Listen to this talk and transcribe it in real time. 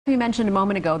We mentioned a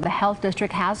moment ago, the health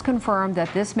district has confirmed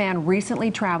that this man recently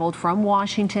traveled from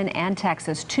Washington and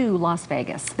Texas to Las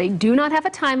Vegas. They do not have a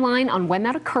timeline on when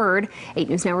that occurred. 8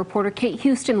 News Now reporter Kate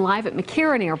Houston live at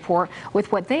McCarran Airport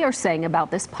with what they are saying about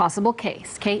this possible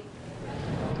case. Kate?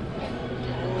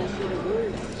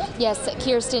 Yes,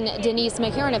 Kirsten, Denise,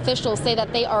 McCarran officials say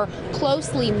that they are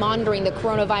closely monitoring the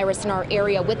coronavirus in our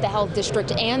area with the health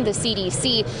district and the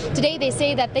CDC. Today, they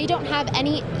say that they don't have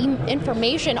any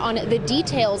information on the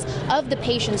details of the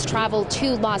patient's travel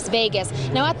to Las Vegas.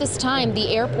 Now, at this time,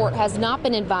 the airport has not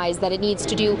been advised that it needs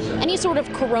to do any sort of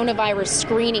coronavirus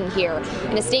screening here.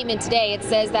 In a statement today, it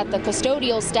says that the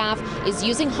custodial staff is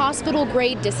using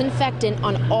hospital-grade disinfectant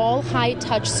on all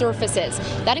high-touch surfaces.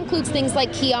 That includes things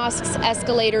like kiosks,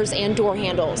 escalators, and door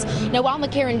handles. Now, while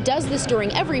McCarran does this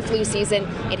during every flu season,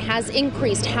 it has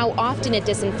increased how often it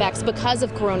disinfects because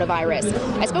of coronavirus.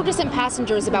 I spoke to some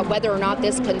passengers about whether or not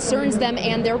this concerns them,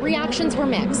 and their reactions were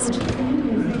mixed.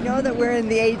 We know that we're in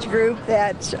the age group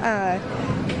that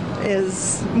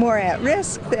is more at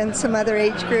risk than some other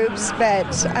age groups, but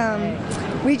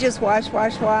we just wash,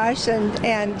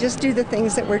 and just do the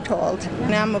things that we're told.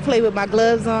 Now I'm going to play with my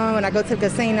gloves on when I go to the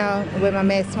casino with my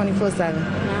mask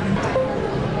 24/7.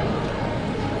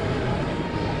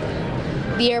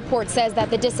 The airport says that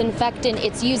the disinfectant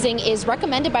it's using is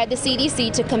recommended by the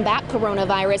CDC to combat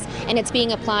coronavirus, and it's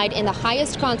being applied in the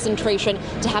highest concentration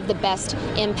to have the best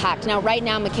impact. Now, right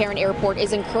now, McCarran Airport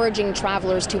is encouraging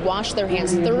travelers to wash their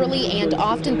hands thoroughly and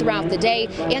often throughout the day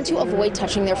and to avoid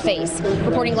touching their face.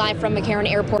 Reporting live from McCarran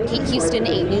Airport, Kate Houston,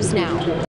 8 News Now.